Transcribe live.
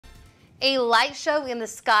A light show in the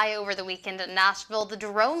sky over the weekend in Nashville. The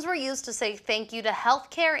drones were used to say thank you to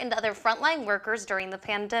healthcare and other frontline workers during the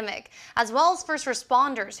pandemic, as well as first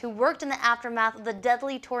responders who worked in the aftermath of the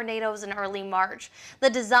deadly tornadoes in early March.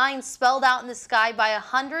 The design spelled out in the sky by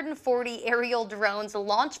 140 aerial drones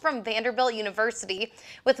launched from Vanderbilt University,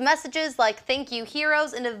 with messages like "Thank you,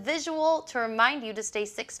 heroes" and a visual to remind you to stay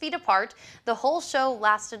 6 feet apart. The whole show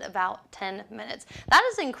lasted about 10 minutes. That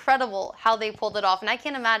is incredible how they pulled it off, and I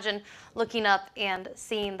can't imagine looking up and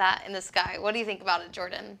seeing that in the sky. What do you think about it,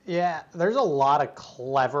 Jordan? Yeah, there's a lot of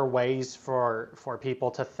clever ways for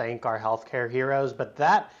people to thank our healthcare heroes, but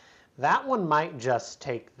that one might just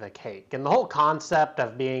take the cake. And the whole concept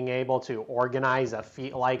of being able to organize a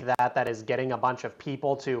feat like that is getting a bunch of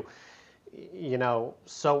people to,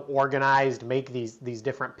 so organized, make these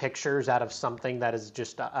different pictures out of something that is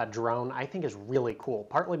just a drone, I think is really cool.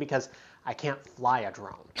 Partly because I can't fly a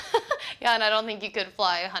drone. Yeah, and I don't think you could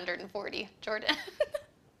fly 140, Jordan.